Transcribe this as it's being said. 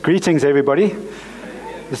Greetings, everybody.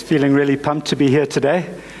 Just feeling really pumped to be here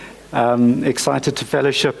today. Excited to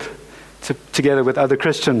fellowship together with other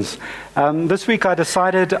Christians. This week I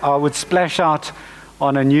decided I would splash out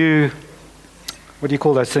on a new, what do you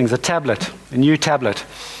call those things? A new tablet.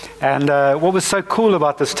 And what was so cool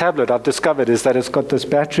about this tablet, I've discovered, is that it's got this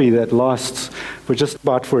battery that lasts for just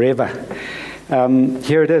about forever.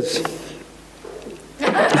 Here it is.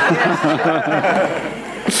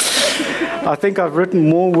 I think I've written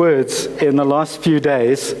more words in the last few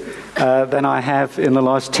days than I have in the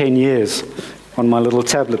last 10 years on my little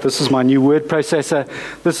tablet. This is my new word processor.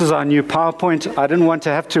 This is our new PowerPoint. I didn't want to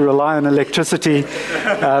have to rely on electricity.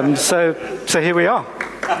 So here we are.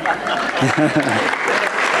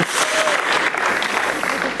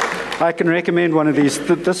 I can recommend one of these.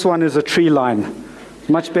 This one is a tree line.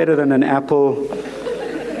 Much better than an Apple.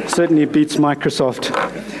 Certainly beats Microsoft.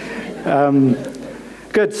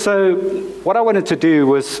 Good. So what I wanted to do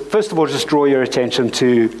was, first of all, just draw your attention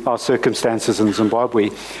to our circumstances in Zimbabwe.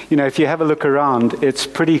 You know, if you have a look around, it's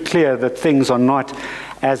pretty clear that things are not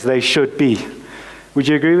as they should be. Would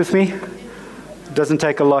you agree with me? It doesn't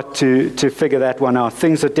take a lot to figure that one out.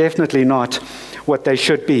 Things are definitely not what they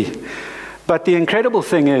should be. But the incredible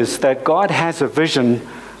thing is that God has a vision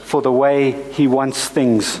for the way He wants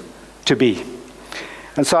things to be.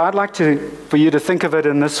 And so I'd like for you to think of it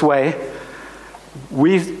in this way.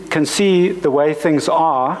 We can see the way things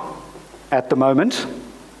are at the moment,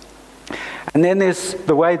 and then there's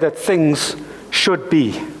the way that things should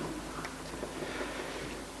be.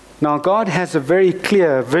 Now, God has a very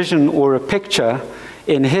clear vision or a picture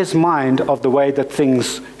in His mind of the way that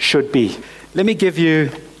things should be. Let me give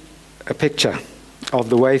you a picture of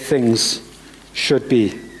the way things should be.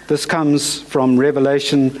 This comes from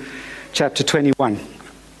Revelation chapter 21.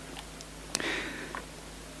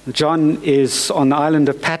 John is on the island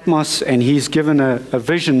of Patmos, and he's given a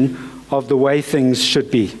vision of the way things should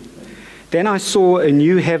be. Then I saw a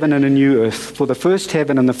new heaven and a new earth, for the first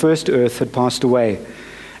heaven and the first earth had passed away,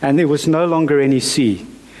 and there was no longer any sea.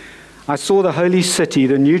 I saw the holy city,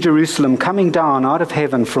 the new Jerusalem, coming down out of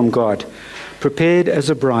heaven from God, prepared as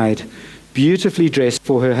a bride, beautifully dressed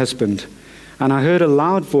for her husband. And I heard a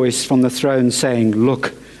loud voice from the throne saying,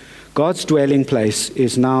 "Look, God's dwelling place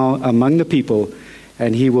is now among the people,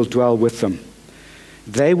 and He will dwell with them.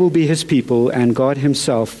 They will be His people, and God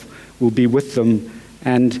Himself will be with them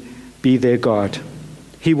and be their God.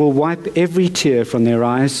 He will wipe every tear from their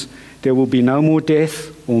eyes. There will be no more death,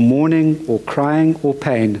 or mourning, or crying, or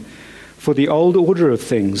pain, for the old order of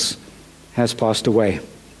things has passed away."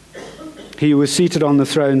 He who was seated on the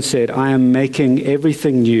throne said, "I am making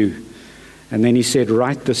everything new." And then He said,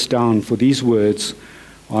 "Write this down, for these words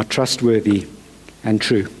are trustworthy and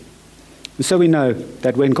true." And so we know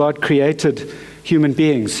that when God created human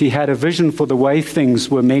beings, He had a vision for the way things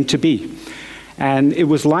were meant to be. And it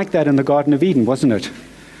was like that in the Garden of Eden, wasn't it?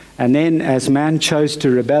 And then as man chose to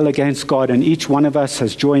rebel against God, and each one of us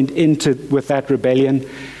has joined with that rebellion,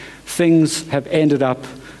 things have ended up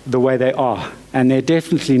the way they are. And they're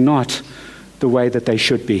definitely not the way that they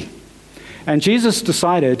should be. And Jesus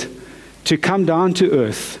decided to come down to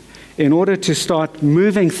earth in order to start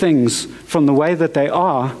moving things from the way that they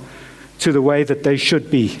are to the way that they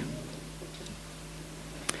should be.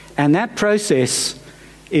 And that process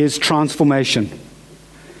is transformation.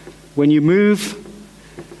 When you move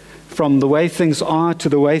from the way things are to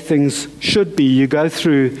the way things should be, you go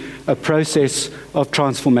through a process of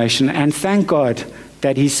transformation. And thank God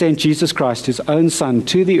that He sent Jesus Christ, His own Son,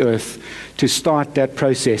 to the earth to start that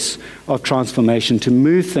process of transformation, to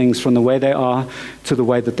move things from the way they are to the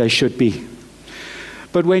way that they should be.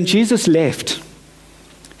 But when Jesus left,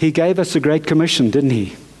 He gave us a great commission, didn't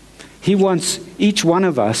He? He wants each one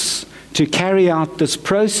of us to carry out this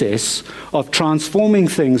process of transforming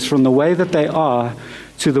things from the way that they are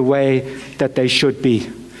to the way that they should be.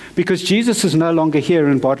 Because Jesus is no longer here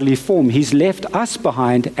in bodily form. He's left us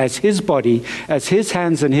behind as His body, as His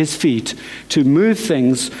hands and His feet, to move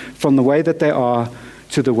things from the way that they are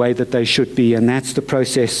to the way that they should be. And that's the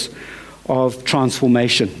process of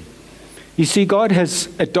transformation. You see, God has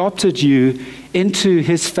adopted you into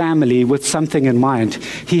His family with something in mind.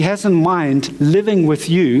 He has in mind living with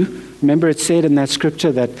you. Remember it said in that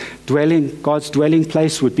scripture that God's dwelling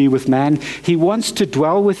place would be with man. He wants to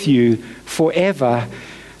dwell with you forever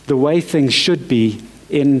the way things should be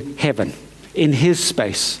in heaven, in His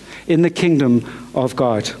space, in the kingdom of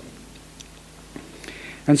God.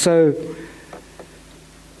 And so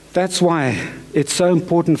that's why it's so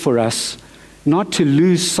important for us not to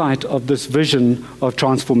lose sight of this vision of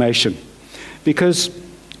transformation. Because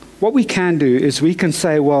what we can do is we can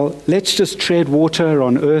say, well, let's just tread water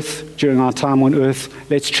on earth during our time on earth.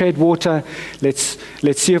 Let's tread water. Let's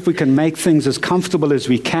see if we can make things as comfortable as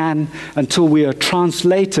we can until we are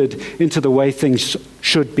translated into the way things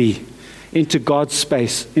should be, into God's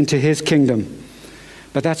space, into His kingdom.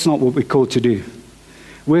 But that's not what we're called to do.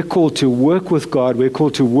 We're called to work with God. We're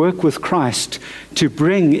called to work with Christ to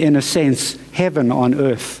bring, in a sense, heaven on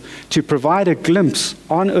earth, to provide a glimpse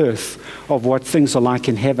on earth of what things are like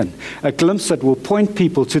in heaven, a glimpse that will point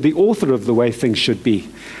people to the author of the way things should be.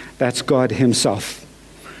 That's God Himself.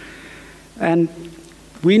 And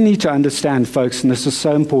we need to understand, folks, and this is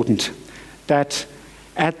so important, that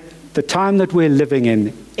at the time that we're living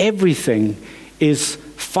in, everything is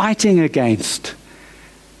fighting against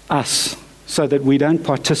us so that we don't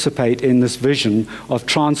participate in this vision of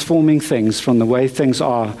transforming things from the way things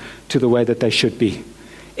are to the way that they should be.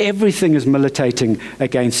 Everything is militating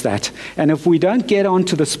against that. And if we don't get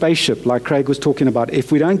onto the spaceship, like Craig was talking about,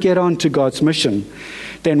 if we don't get onto God's mission,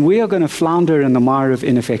 then we are going to flounder in the mire of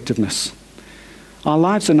ineffectiveness. Our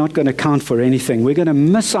lives are not going to count for anything. We're going to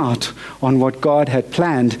miss out on what God had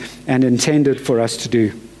planned and intended for us to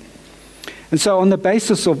do. And so on the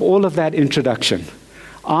basis of all of that introduction,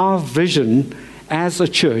 our vision as a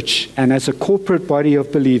church and as a corporate body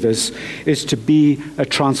of believers is to be a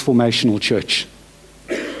transformational church.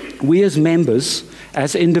 We as members,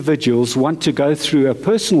 as individuals, want to go through a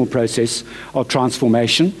personal process of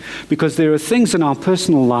transformation because there are things in our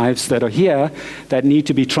personal lives that are here that need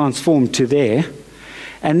to be transformed to there.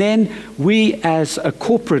 And then we as a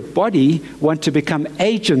corporate body want to become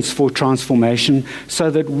agents for transformation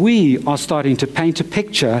so that we are starting to paint a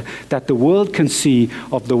picture that the world can see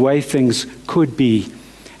of the way things could be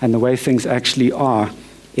and the way things actually are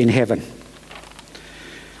in heaven.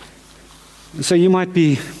 So you might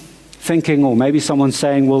be thinking, or maybe someone's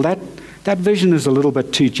saying, well, that vision is a little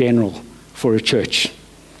bit too general for a church.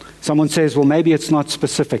 Someone says, well, maybe it's not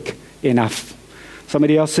specific enough.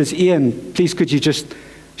 Somebody else says, Ian, please could you just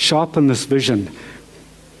sharpen this vision?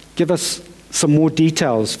 Give us some more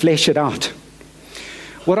details, flesh it out.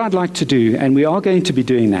 What I'd like to do, and we are going to be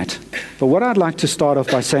doing that, but what I'd like to start off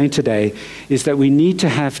by saying today is that we need to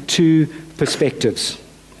have two perspectives.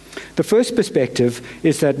 The first perspective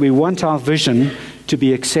is that we want our vision to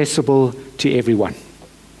be accessible to everyone.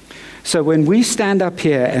 So when we stand up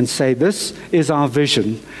here and say this is our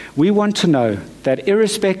vision, we want to know that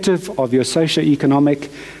irrespective of your socioeconomic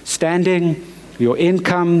standing, your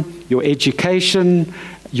income, your education,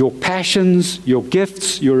 your passions, your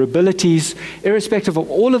gifts, your abilities, irrespective of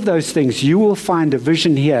all of those things, you will find a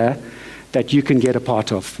vision here that you can get a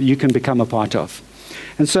part of, you can become a part of.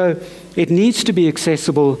 And so it needs to be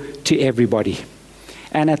accessible to everybody.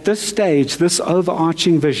 And at this stage, this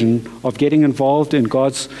overarching vision of getting involved in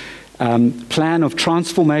God's plan of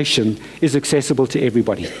transformation is accessible to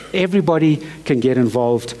everybody. Everybody can get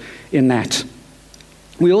involved in that.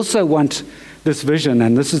 We also want this vision,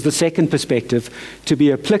 and this is the second perspective, to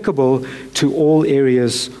be applicable to all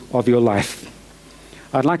areas of your life.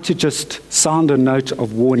 I'd like to just sound a note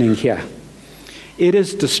of warning here. It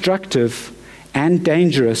is destructive and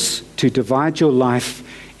dangerous to divide your life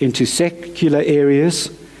into secular areas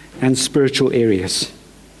and spiritual areas,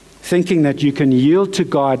 thinking that you can yield to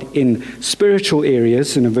God in spiritual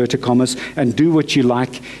areas, in inverted commas, and do what you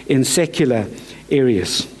like in secular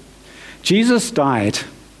areas. Jesus died.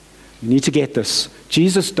 You need to get this.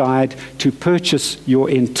 Jesus died to purchase your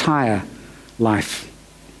entire life.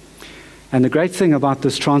 And the great thing about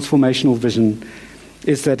this transformational vision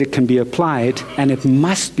is that it can be applied, and it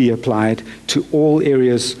must be applied to all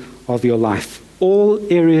areas of your life. All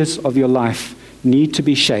areas of your life need to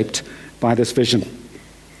be shaped by this vision.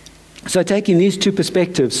 So taking these two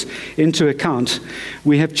perspectives into account,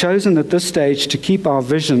 we have chosen at this stage to keep our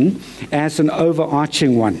vision as an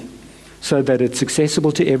overarching one, so that it's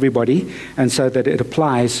accessible to everybody and so that it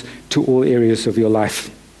applies to all areas of your life.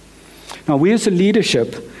 Now, we as a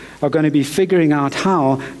leadership are going to be figuring out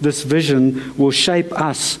how this vision will shape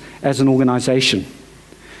us as an organization.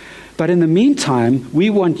 But in the meantime,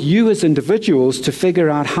 we want you as individuals to figure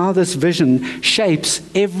out how this vision shapes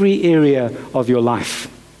every area of your life.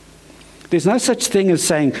 There's no such thing as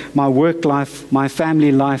saying my work life, my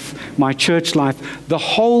family life, my church life. The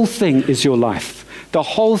whole thing is your life. The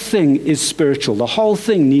whole thing is spiritual. The whole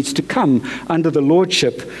thing needs to come under the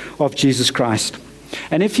lordship of Jesus Christ.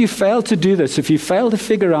 And if you fail to do this, if you fail to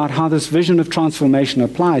figure out how this vision of transformation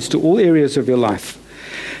applies to all areas of your life,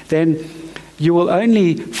 then you will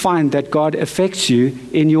only find that God affects you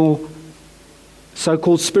in your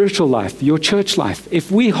so-called spiritual life, your church life.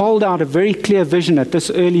 If we hold out a very clear vision at this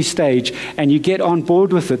early stage and you get on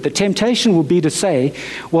board with it, the temptation will be to say,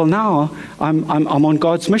 well, now I'm on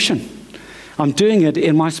God's mission. I'm doing it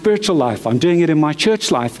in my spiritual life. I'm doing it in my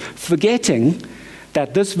church life, forgetting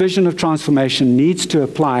that this vision of transformation needs to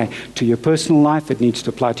apply to your personal life. It needs to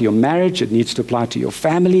apply to your marriage. It needs to apply to your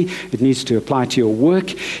family. It needs to apply to your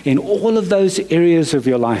work. In all of those areas of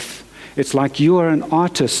your life, it's like you are an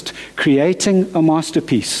artist creating a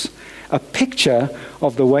masterpiece, a picture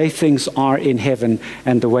of the way things are in heaven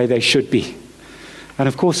and the way they should be. And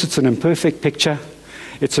of course, it's an imperfect picture.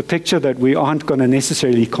 It's a picture that we aren't going to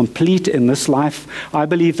necessarily complete in this life. I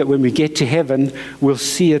believe that when we get to heaven, we'll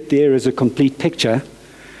see it there as a complete picture.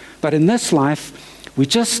 But in this life, we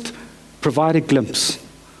just provide a glimpse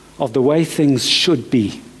of the way things should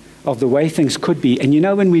be, of the way things could be. And you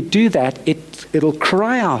know, when we do that, it'll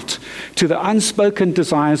cry out to the unspoken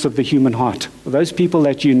desires of the human heart. Those people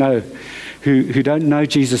that you know who don't know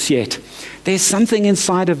Jesus yet, there's something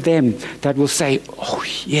inside of them that will say, oh,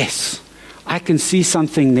 yes, I can see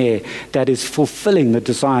something there that is fulfilling the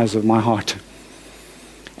desires of my heart.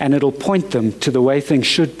 And it'll point them to the way things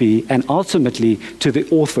should be, and ultimately to the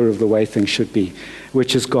author of the way things should be,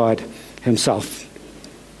 which is God himself.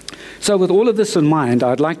 So with all of this in mind,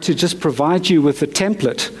 I'd like to just provide you with a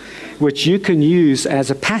template which you can use as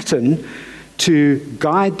a pattern to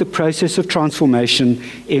guide the process of transformation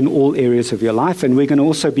in all areas of your life. And we're going to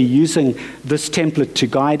also be using this template to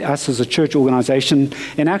guide us as a church organization.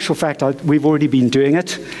 In actual fact, we've already been doing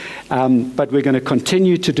it, but we're going to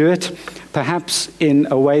continue to do it, perhaps in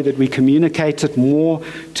a way that we communicate it more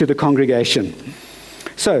to the congregation.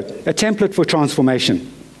 So, a template for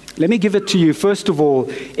transformation. Let me give it to you, first of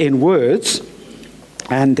all, in words,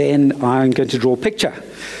 and then I'm going to draw a picture,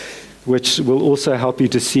 which will also help you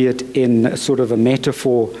to see it in sort of a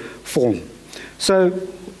metaphor form. So,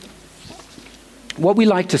 what we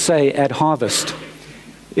like to say at Harvest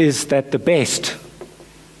is that the best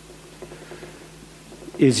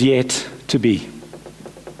is yet to be.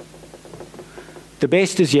 The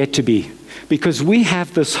best is yet to be, because we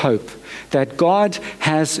have this hope that God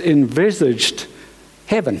has envisaged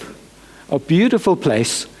heaven, a beautiful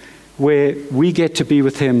place where we get to be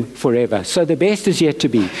with him forever. So the best is yet to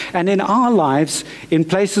be. And in our lives, in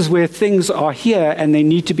places where things are here and they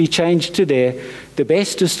need to be changed to there, the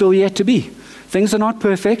best is still yet to be. Things are not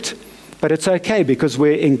perfect, but it's okay because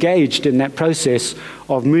we're engaged in that process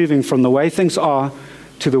of moving from the way things are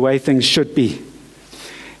to the way things should be.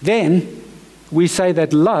 Then we say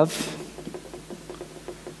that love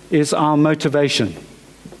is our motivation.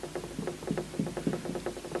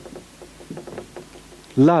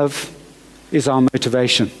 Love is our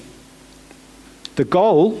motivation. The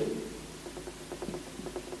goal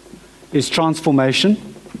is transformation.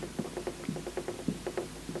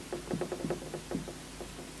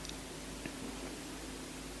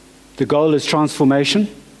 The goal is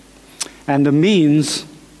transformation, and the means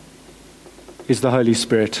is the Holy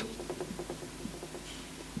Spirit.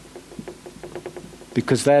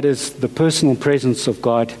 Because that is the personal presence of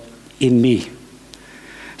God in me.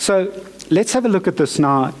 So let's have a look at this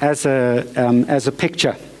now as a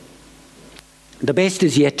picture. The best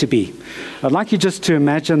is yet to be. I'd like you just to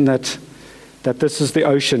imagine that this is the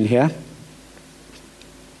ocean here.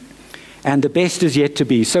 And the best is yet to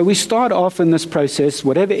be. So we start off in this process,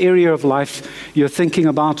 whatever area of life you're thinking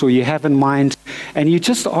about or you have in mind, and you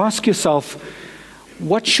just ask yourself,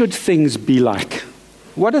 what should things be like?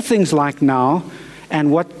 What are things like now,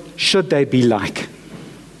 and what should they be like?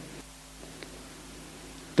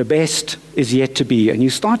 The best is yet to be. And you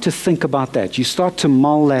start to think about that. You start to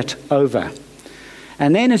mull that over.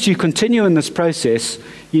 And then as you continue in this process,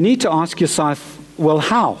 you need to ask yourself, well,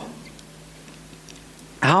 how?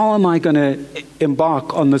 How am I going to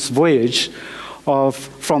embark on this voyage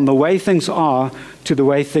from the way things are to the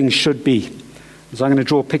way things should be? So I'm going to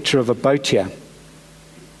draw a picture of a boat here.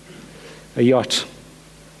 A yacht.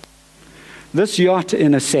 This yacht,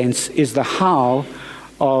 in a sense, is the how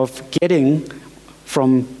of getting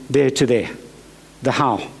from there to there. The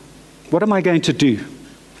how. What am I going to do?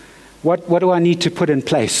 What do I need to put in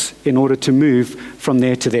place in order to move from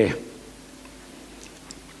there to there?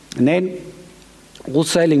 And then all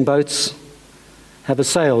sailing boats have a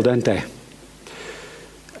sail, don't they?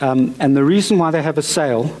 And the reason why they have a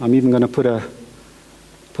sail, I'm even going to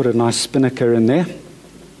put a nice spinnaker in there.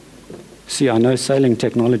 See, I know sailing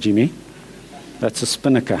technology, me. That's a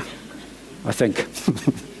spinnaker, I think.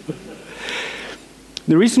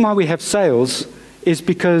 The reason why we have sails is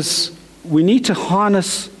because we need to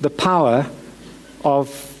harness the power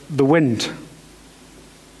of the wind.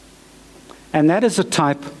 And that is a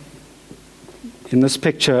type, in this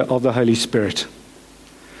picture of the Holy Spirit.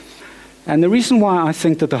 And the reason why I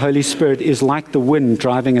think that the Holy Spirit is like the wind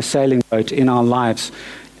driving a sailing boat in our lives,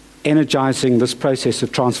 energizing this process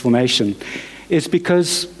of transformation, is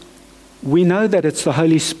because we know that it's the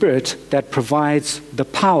Holy Spirit that provides the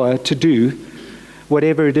power to do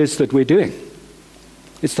whatever it is that we're doing.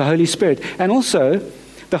 It's the Holy Spirit. And also,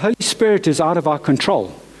 the Holy Spirit is out of our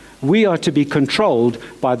control. We are to be controlled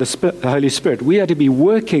by the Holy Spirit. We are to be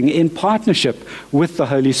working in partnership with the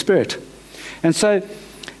Holy Spirit. And so,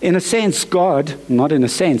 in a sense, God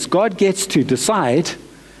gets to decide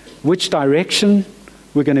which direction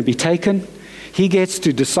we're going to be taken. He gets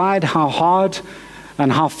to decide how hard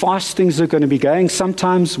and how fast things are going to be going.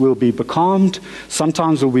 Sometimes we'll be becalmed.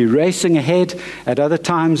 Sometimes we'll be racing ahead. At other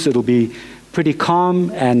times, it'll be pretty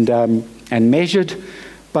calm and measured.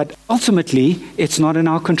 But ultimately, it's not in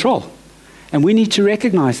our control. And we need to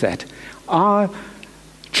recognize that. Our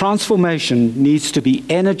transformation needs to be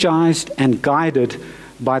energized and guided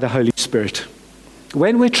by the Holy Spirit.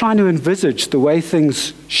 When we're trying to envisage the way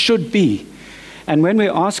things should be, and when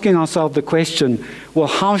we're asking ourselves the question, well,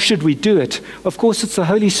 how should we do it? Of course, it's the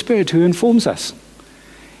Holy Spirit who informs us.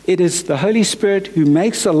 It is the Holy Spirit who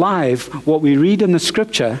makes alive what we read in the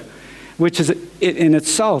Scripture, which is in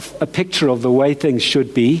itself a picture of the way things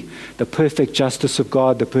should be, the perfect justice of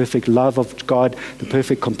God, the perfect love of God, the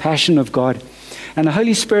perfect compassion of God. And the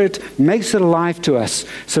Holy Spirit makes it alive to us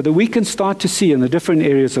so that we can start to see in the different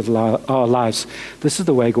areas of our lives, this is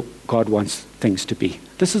the way God wants things to be.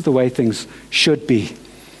 This is the way things should be.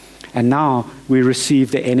 And now we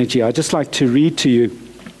receive the energy. I'd just like to read to you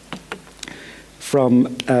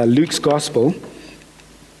from Luke's Gospel.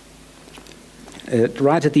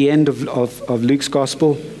 Right at the end of Luke's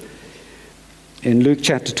Gospel, in Luke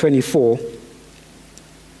chapter 24,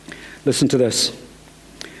 listen to this.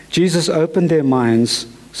 Jesus opened their minds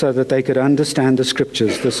so that they could understand the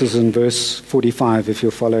Scriptures. This is in verse 45, if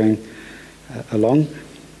you're following along.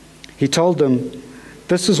 He told them,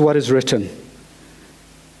 this is what is written.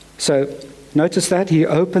 So notice that he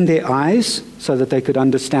opened their eyes so that they could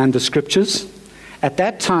understand the Scriptures. At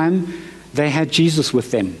that time, they had Jesus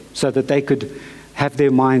with them so that they could have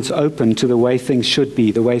their minds open to the way things should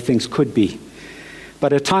be, the way things could be.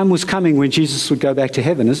 But a time was coming when Jesus would go back to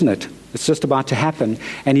heaven, isn't it? It's just about to happen.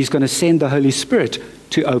 And he's going to send the Holy Spirit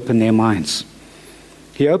to open their minds.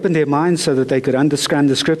 He opened their minds so that they could understand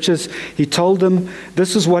the Scriptures. He told them,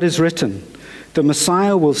 this is what is written. The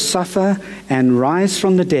Messiah will suffer and rise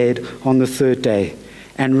from the dead on the third day.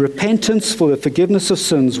 And repentance for the forgiveness of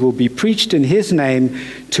sins will be preached in his name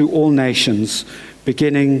to all nations,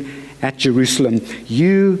 beginning at Jerusalem.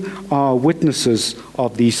 You are witnesses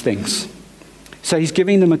of these things. So he's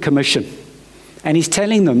giving them a commission. And he's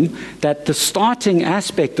telling them that the starting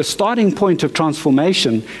aspect, the starting point of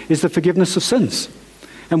transformation is the forgiveness of sins.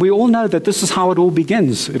 And we all know that this is how it all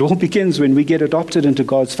begins. It all begins when we get adopted into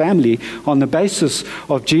God's family on the basis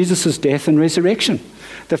of Jesus' death and resurrection.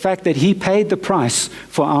 The fact that he paid the price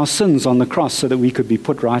for our sins on the cross so that we could be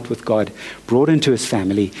put right with God, brought into his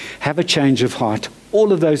family, have a change of heart,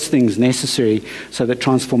 all of those things necessary so that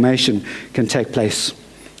transformation can take place.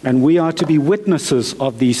 And we are to be witnesses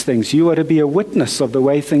of these things. You are to be a witness of the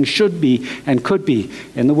way things should be and could be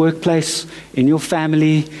in the workplace, in your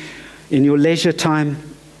family, in your leisure time.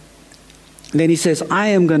 Then he says, I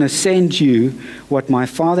am going to send you what my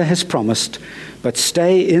Father has promised, but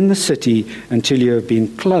stay in the city until you have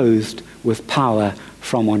been clothed with power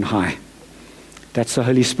from on high. That's the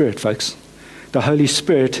Holy Spirit, folks. The Holy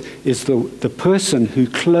Spirit is the person who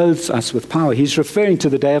clothes us with power. He's referring to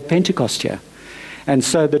the day of Pentecost here. And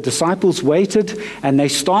so the disciples waited, and they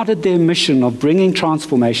started their mission of bringing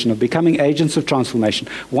transformation, of becoming agents of transformation,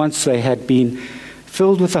 once they had been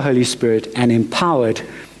filled with the Holy Spirit and empowered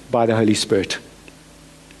by the Holy Spirit.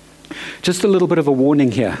 Just a little bit of a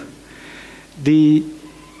warning here.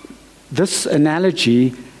 This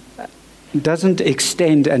analogy doesn't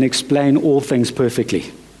extend and explain all things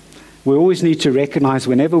perfectly. We always need to recognize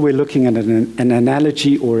whenever we're looking at an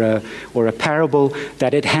analogy or a parable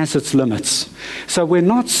that it has its limits. So we're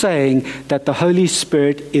not saying that the Holy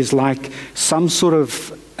Spirit is like some sort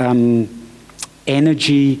of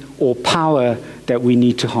energy or power that we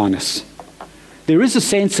need to harness. There is a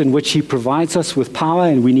sense in which he provides us with power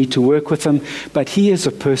and we need to work with him, but he is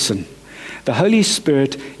a person. The Holy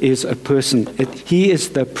Spirit is a person. He is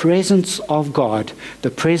the presence of God, the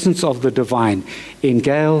presence of the divine. In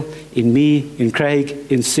Gail, in me, in Craig,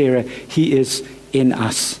 in Sarah, he is in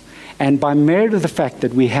us. And by merit of the fact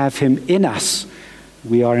that we have him in us,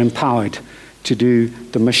 we are empowered to do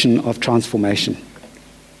the mission of transformation.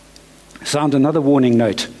 Sound another warning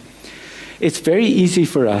note. It's very easy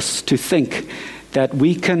for us to think that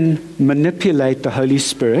we can manipulate the Holy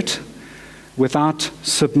Spirit without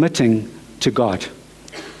submitting to God,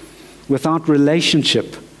 without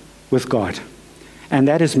relationship with God. And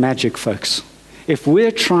that is magic, folks. If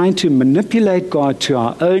we're trying to manipulate God to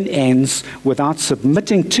our own ends without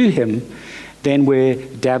submitting to Him, then we're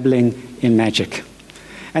dabbling in magic.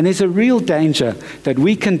 And there's a real danger that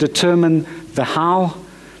we can determine the how,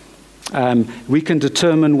 we can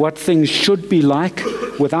determine what things should be like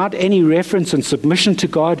without any reference and submission to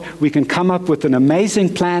God. We can come up with an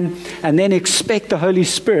amazing plan and then expect the Holy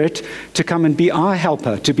Spirit to come and be our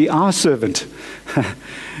helper, to be our servant.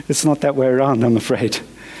 It's not that way around, I'm afraid.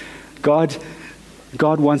 God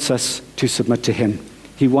wants us to submit to Him.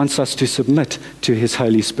 He wants us to submit to His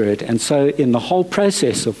Holy Spirit. And so in the whole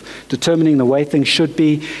process of determining the way things should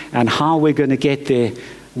be and how we're going to get there,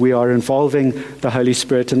 we are involving the Holy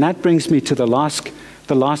Spirit. And that brings me to the last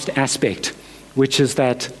aspect, which is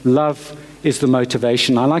that love is the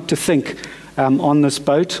motivation. I like to think on this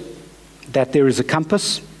boat that there is a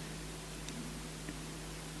compass.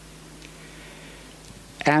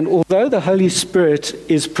 And although the Holy Spirit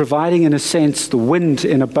is providing, in a sense, the wind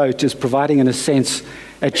in a boat is providing, in a sense,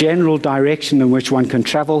 a general direction in which one can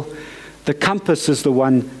travel, the compass is the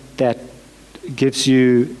one that gives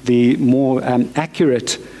you the more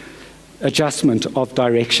accurate adjustment of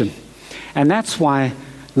direction. And that's why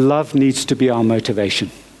love needs to be our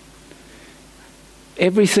motivation.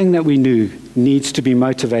 Everything that we do needs to be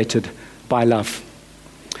motivated by love.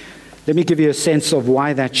 Let me give you a sense of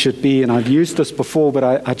why that should be, and I've used this before,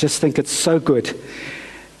 but I just think it's so good.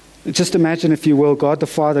 Just imagine, if you will, God the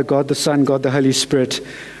Father, God the Son, God the Holy Spirit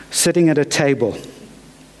sitting at a table.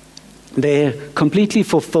 They're completely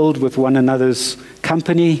fulfilled with one another's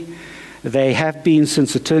company. They have been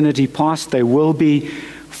since eternity past. They will be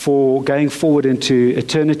for going forward into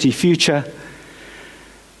eternity future.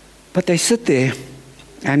 But they sit there,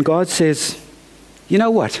 and God says, you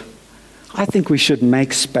know what? I think we should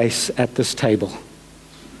make space at this table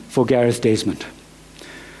for Gareth Desmond.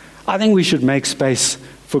 I think we should make space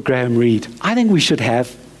for Graham Reed. I think we should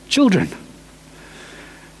have children.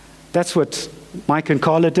 That's what Mike and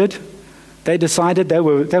Carla did. They decided they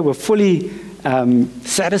were fully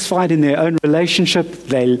satisfied in their own relationship.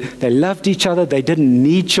 They loved each other. They didn't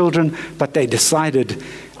need children, but they decided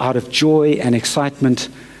out of joy and excitement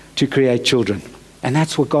to create children. And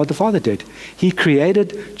that's what God the Father did. He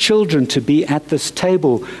created children to be at this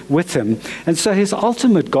table with Him. And so His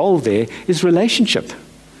ultimate goal there is relationship.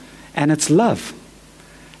 And it's love.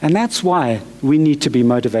 And that's why we need to be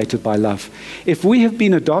motivated by love. If we have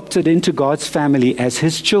been adopted into God's family as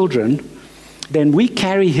His children, then we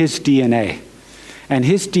carry His DNA. And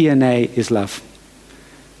His DNA is love.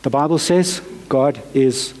 The Bible says God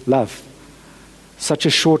is love. Such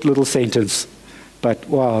a short little sentence. But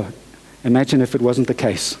wow, imagine if it wasn't the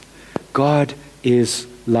case. God is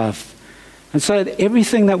love. And so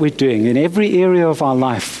everything that we're doing in every area of our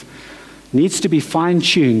life needs to be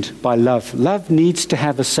fine-tuned by love. Love needs to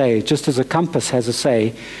have a say, just as a compass has a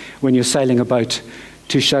say when you're sailing a boat,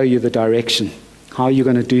 to show you the direction, how you're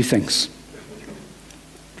going to do things.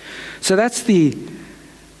 So that's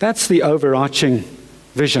the overarching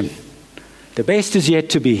vision. The best is yet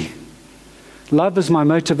to be. Love is my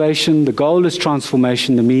motivation. The goal is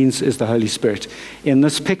transformation. The means is the Holy Spirit. In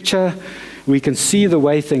this picture, we can see the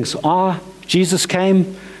way things are. Jesus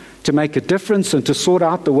came to make a difference and to sort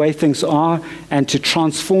out the way things are and to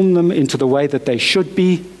transform them into the way that they should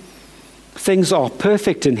be. Things are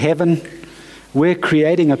perfect in heaven. We're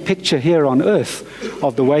creating a picture here on earth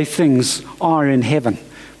of the way things are in heaven,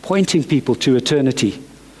 pointing people to eternity.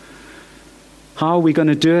 How are we going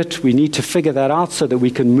to do it? We need to figure that out so that we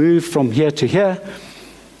can move from here to here.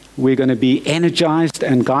 We're going to be energized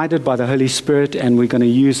and guided by the Holy Spirit, and we're going to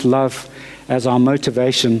use love as our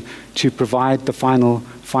motivation to provide the final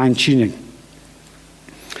fine-tuning.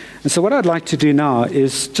 And so what I'd like to do now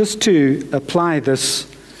is just to apply this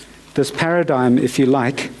paradigm, if you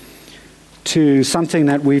like, to something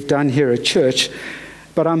that we've done here at church.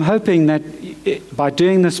 But I'm hoping that by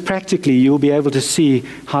doing this practically, you'll be able to see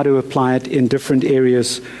how to apply it in different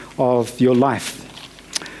areas of your life.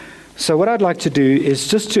 So what I'd like to do is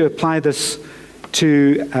just to apply this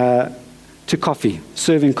to coffee,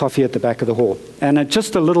 serving coffee at the back of the hall. And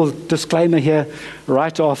just a little disclaimer here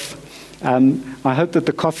right off. I hope that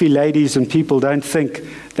the coffee ladies and people don't think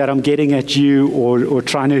that I'm getting at you or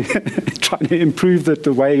trying to improve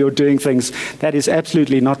the way you're doing things. That is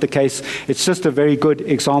absolutely not the case. It's just a very good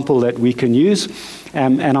example that we can use.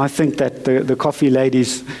 And I think that the coffee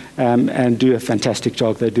ladies and do a fantastic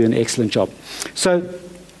job. They do an excellent job. So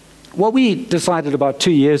what we decided about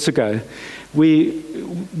 2 years ago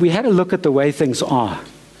we had a look at the way things are.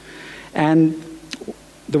 And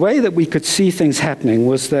the way that we could see things happening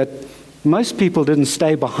was that most people didn't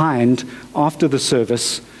stay behind after the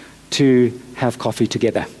service to have coffee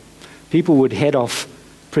together. People would head off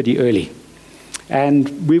pretty early.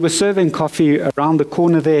 And we were serving coffee around the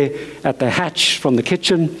corner there at the hatch from the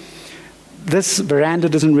kitchen. This veranda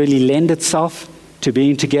doesn't really lend itself to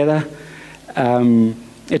being together.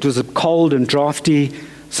 It was cold and drafty.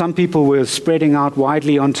 Some people were spreading out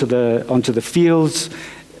widely onto the fields.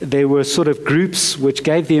 There were sort of groups which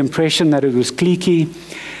gave the impression that it was cliquey.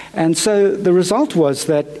 And so the result was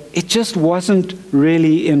that it just wasn't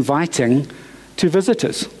really inviting to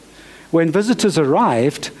visitors. When visitors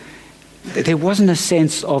arrived, there wasn't a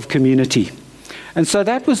sense of community. And so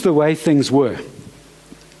that was the way things were.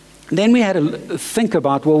 Then we had to think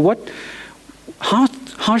about, well,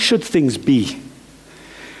 how should things be?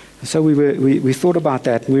 So we thought about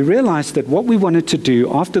that, and we realized that what we wanted to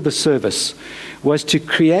do after the service was to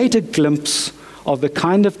create a glimpse of the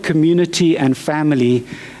kind of community and family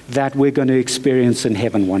that we're going to experience in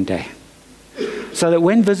heaven one day. So that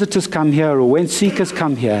when visitors come here or when seekers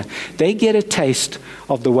come here, they get a taste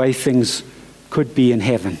of the way things could be in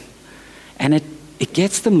heaven. And it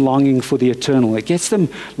gets them longing for the eternal. It gets them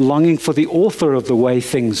longing for the author of the way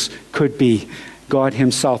things could be, God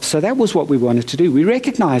himself. So that was what we wanted to do. We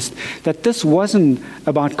recognized that this wasn't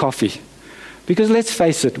about coffee. Because let's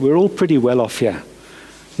face it, we're all pretty well off here.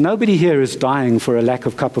 Nobody here is dying for a lack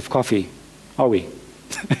of cup of coffee, are we?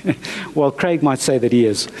 Well, Craig might say that he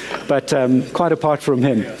is, but quite apart from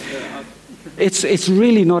him. It's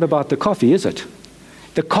really not about the coffee, is it?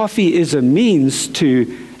 The coffee is a means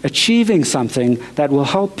to achieving something that will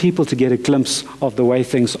help people to get a glimpse of the way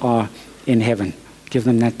things are in heaven, give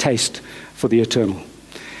them that taste for the eternal.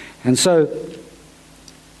 And so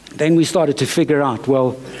then we started to figure out,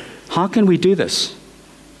 well, how can we do this?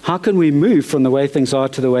 How can we move from the way things are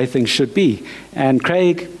to the way things should be? And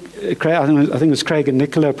Craig, I think it was Craig and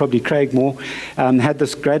Nicola, probably Craig more, had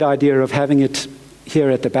this great idea of having it here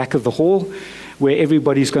at the back of the hall where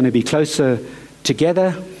everybody's going to be closer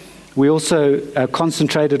together. We also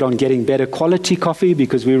concentrated on getting better quality coffee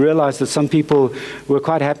because we realized that some people were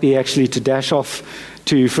quite happy actually to dash off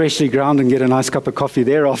to Freshly Ground and get a nice cup of coffee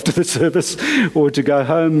there after the service or to go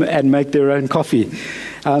home and make their own coffee.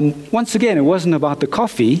 Once again, it wasn't about the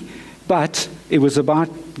coffee, but it was about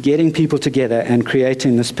getting people together and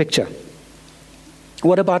creating this picture.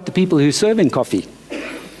 What about the people who are serving coffee?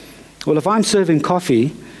 Well, if I'm serving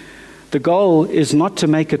coffee, the goal is not to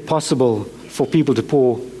make it possible for people to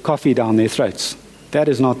pour coffee down their throats. That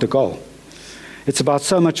is not the goal. It's about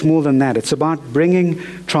so much more than that. It's about bringing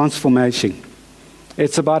transformation.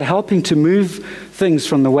 It's about helping to move things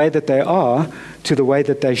from the way that they are to the way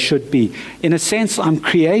that they should be. In a sense, I'm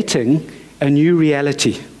creating a new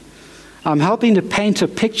reality. I'm helping to paint a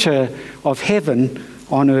picture of heaven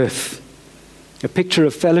on earth, a picture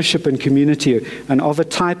of fellowship and community, and of a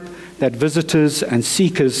type that visitors and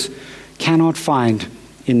seekers cannot find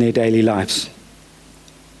in their daily lives.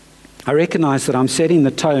 I recognize that I'm setting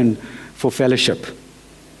the tone for fellowship.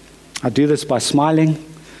 I do this by smiling,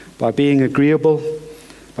 by being agreeable,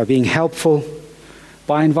 by being helpful,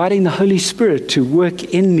 by inviting the Holy Spirit to work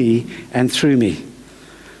in me and through me.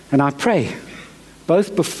 And I pray,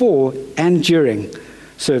 both before and during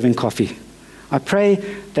serving coffee. I pray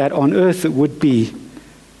that on earth it would be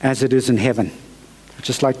as it is in heaven. I'd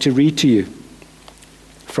just like to read to you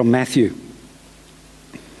from Matthew.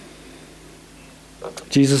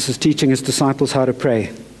 Jesus is teaching his disciples how to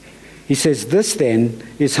pray. He says, "This then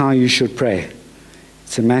is how you should pray."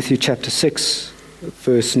 It's in Matthew chapter 6,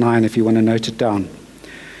 verse 9, if you want to note it down.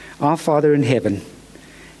 "Our Father in heaven,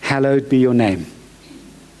 hallowed be your name."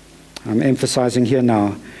 I'm emphasizing here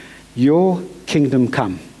now, your kingdom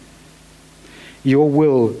come. Your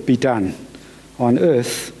will be done on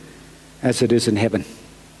earth as it is in heaven.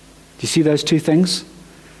 Do you see those two things?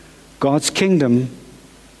 God's kingdom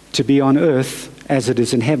to be on earth as it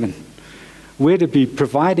is in heaven. We're to be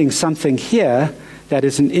providing something here that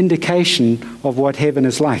is an indication of what heaven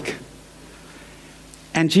is like.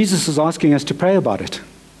 And Jesus is asking us to pray about it.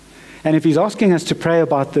 And if he's asking us to pray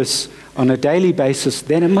about this on a daily basis,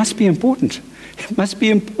 then it must be important. It must be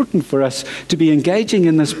important for us to be engaging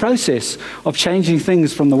in this process of changing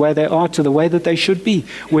things from the way they are to the way that they should be.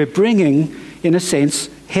 We're bringing, in a sense,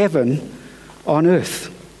 heaven on earth.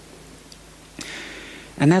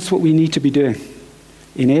 And that's what we need to be doing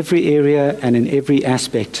in every area and in every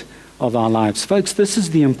aspect of our lives. Folks, this is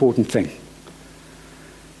the important thing.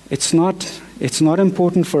 It's not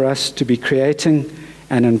important for us to be creating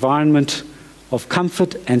an environment of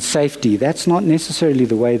comfort and safety, that's not necessarily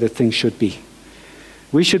the way that things should be.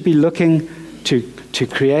 We should be looking to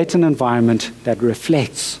create an environment that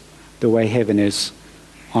reflects the way heaven is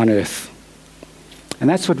on earth. And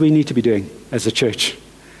that's what we need to be doing as a church.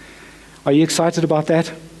 Are you excited about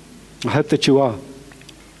that? I hope that you are.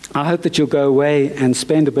 I hope that you'll go away and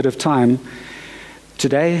spend a bit of time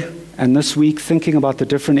today and this week thinking about the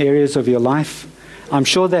different areas of your life. I'm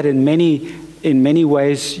sure that in many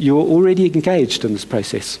ways you're already engaged in this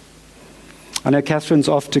process. I know Catherine's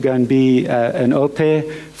off to go and be an au pair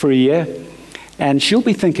for a year, and she'll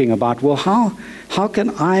be thinking about, well, how can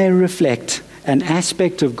I reflect an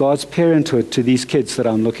aspect of God's parenthood to these kids that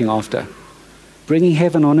I'm looking after? Bringing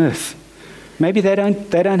heaven on earth. Maybe they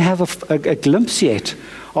don't have a glimpse yet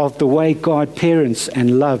of the way God parents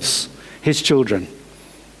and loves his children.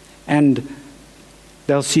 And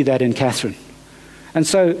they'll see that in Catherine. And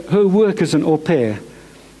so her work as an au pair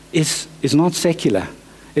is not secular.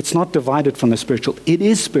 It's not divided from the spiritual. It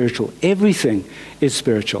is spiritual. Everything is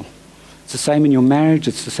spiritual. It's the same in your marriage.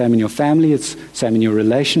 It's the same in your family. It's the same in your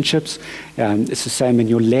relationships. It's the same in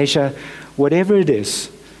your leisure. Whatever it is,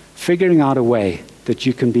 figuring out a way that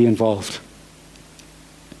you can be involved.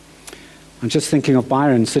 I'm just thinking of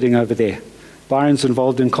Byron sitting over there. Byron's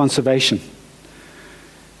involved in conservation.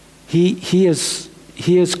 He is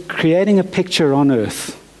creating a picture on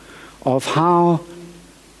earth of how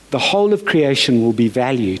the whole of creation will be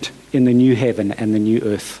valued in the new heaven and the new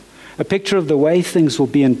earth. A picture of the way things will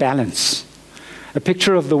be in balance. A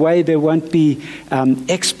picture of the way there won't be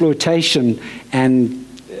exploitation and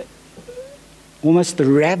almost the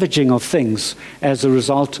ravaging of things as a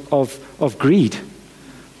result of greed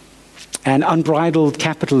and unbridled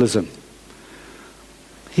capitalism.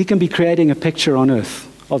 He can be creating a picture on earth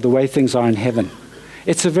of the way things are in heaven.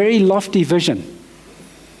 It's a very lofty vision.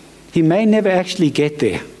 He may never actually get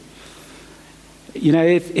there. You know,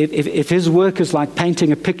 if his work is like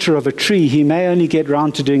painting a picture of a tree, he may only get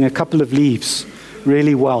round to doing a couple of leaves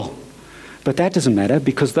really well. But that doesn't matter,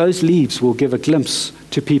 because those leaves will give a glimpse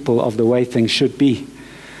to people of the way things should be.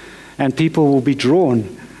 And people will be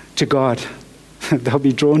drawn to God. They'll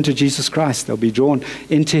be drawn to Jesus Christ. They'll be drawn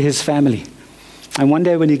into his family. And one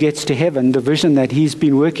day when he gets to heaven, the vision that he's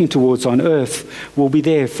been working towards on earth will be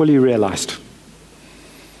there, fully realized.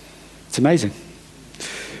 It's amazing.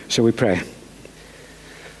 Shall we pray?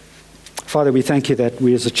 Father, we thank you that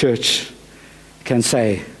we as a church can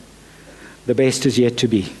say, the best is yet to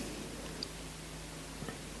be.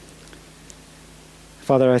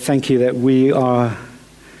 Father, I thank you that we are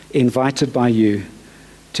invited by you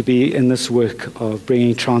to be in this work of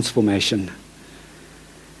bringing transformation.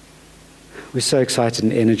 We're so excited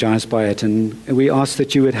and energized by it, and we ask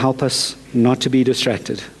that you would help us not to be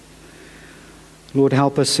distracted. Lord,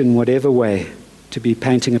 help us in whatever way to be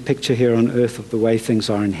painting a picture here on earth of the way things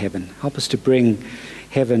are in heaven. Help us to bring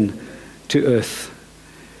heaven to earth.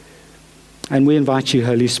 And we invite you,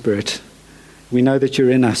 Holy Spirit. We know that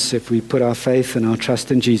you're in us if we put our faith and our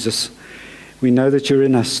trust in Jesus. We know that you're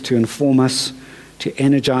in us to inform us, to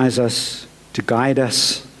energize us, to guide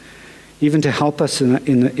us, even to help us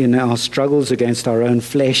in our struggles against our own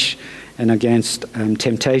flesh and against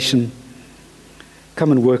temptation.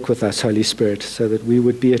 Come and work with us, Holy Spirit, so that we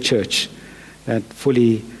would be a church that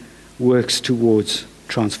fully works towards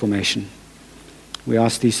transformation. We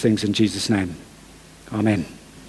ask these things in Jesus' name. Amen.